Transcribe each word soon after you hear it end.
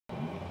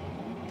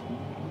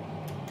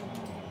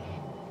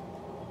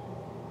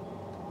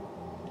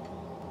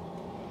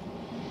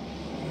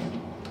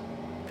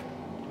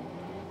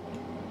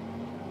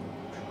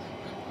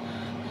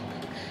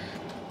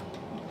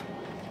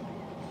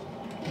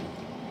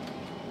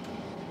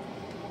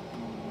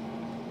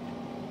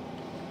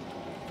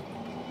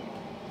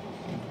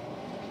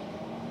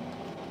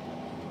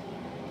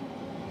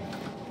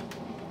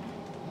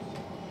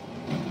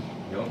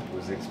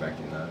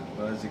expecting that.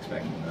 Was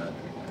expecting that.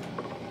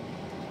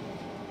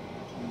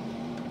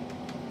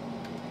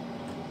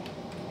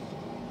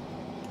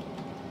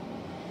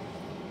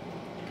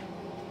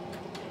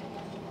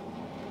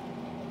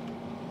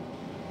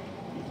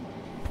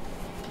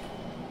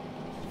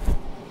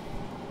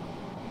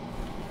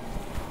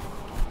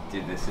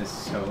 Dude, this is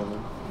so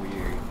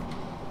weird.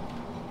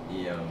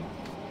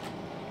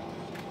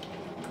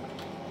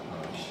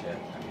 Oh shit,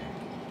 okay.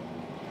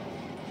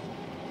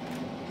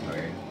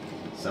 Okay,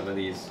 some of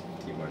these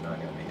people are not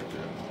gonna make it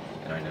through,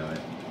 and I know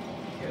it,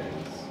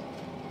 because...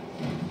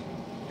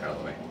 Get out of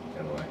the way,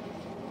 get out of the way.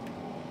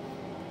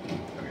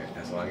 Okay,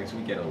 as long as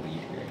we get a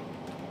lead here.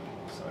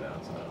 Slow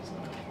down, slow down, slow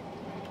down.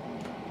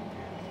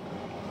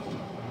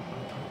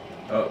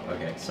 Oh,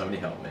 okay, somebody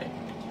helped me.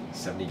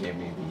 Somebody gave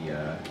me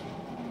the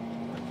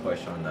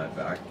push on that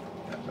back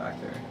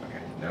there.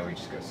 Okay, now we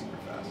just go super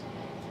fast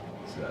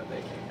so that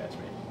they can't catch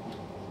me.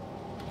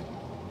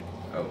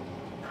 Oh,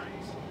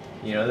 nice.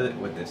 You know that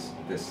what this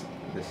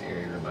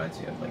area reminds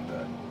me of, like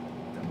the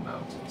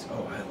mountains.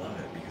 Oh, I love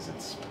it because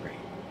it's spring.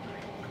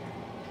 Okay.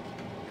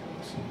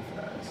 Go super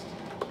fast.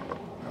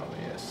 Probably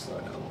slow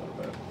down a little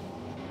bit.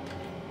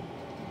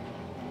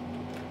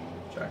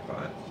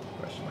 Jackpot?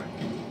 Question mark.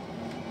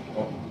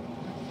 Oh,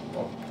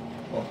 oh,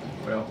 oh,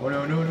 oh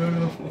no, no, no,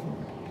 no.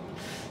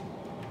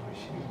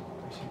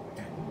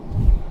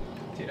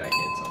 Dude, I hit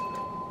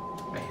something.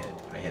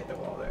 I hit the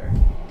wall there.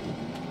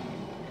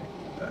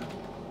 Okay.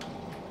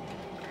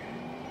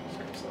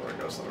 Go slower,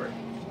 go slower.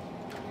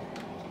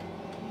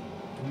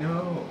 No,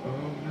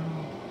 oh no.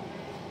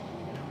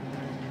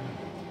 No.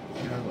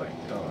 Get away,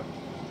 dog.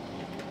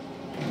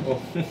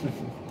 Oh.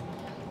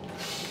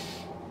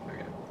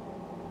 Okay.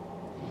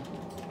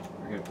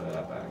 We're gonna put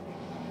that back.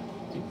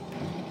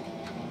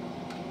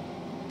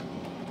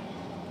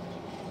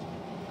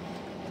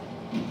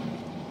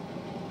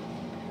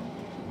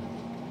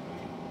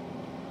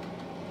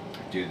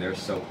 Dude, they're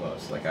so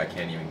close. Like, I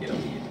can't even get a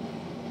lead.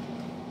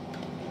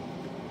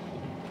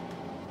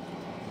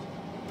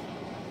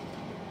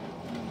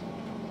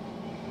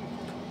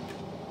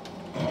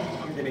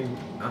 Oh,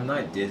 I'm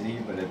not dizzy,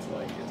 but it's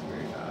like, it's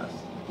very fast.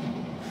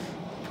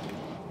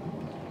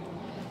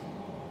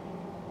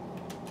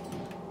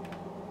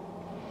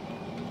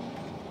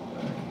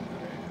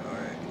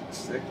 Alright.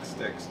 Stick.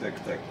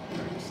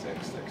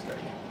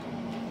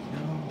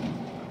 No.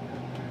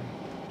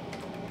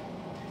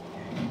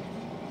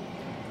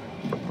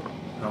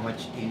 How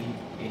much? 80%?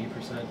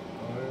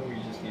 Oh, we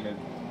just need to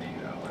make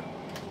that one.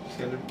 Just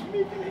gotta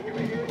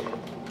make it.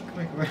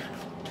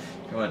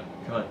 Come on.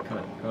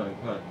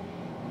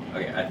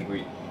 Okay, I think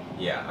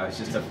yeah, I was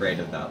just afraid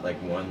of that,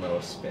 like one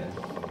little spin.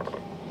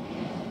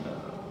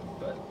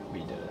 But we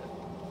did it.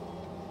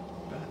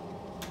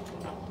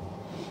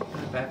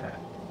 Not bad.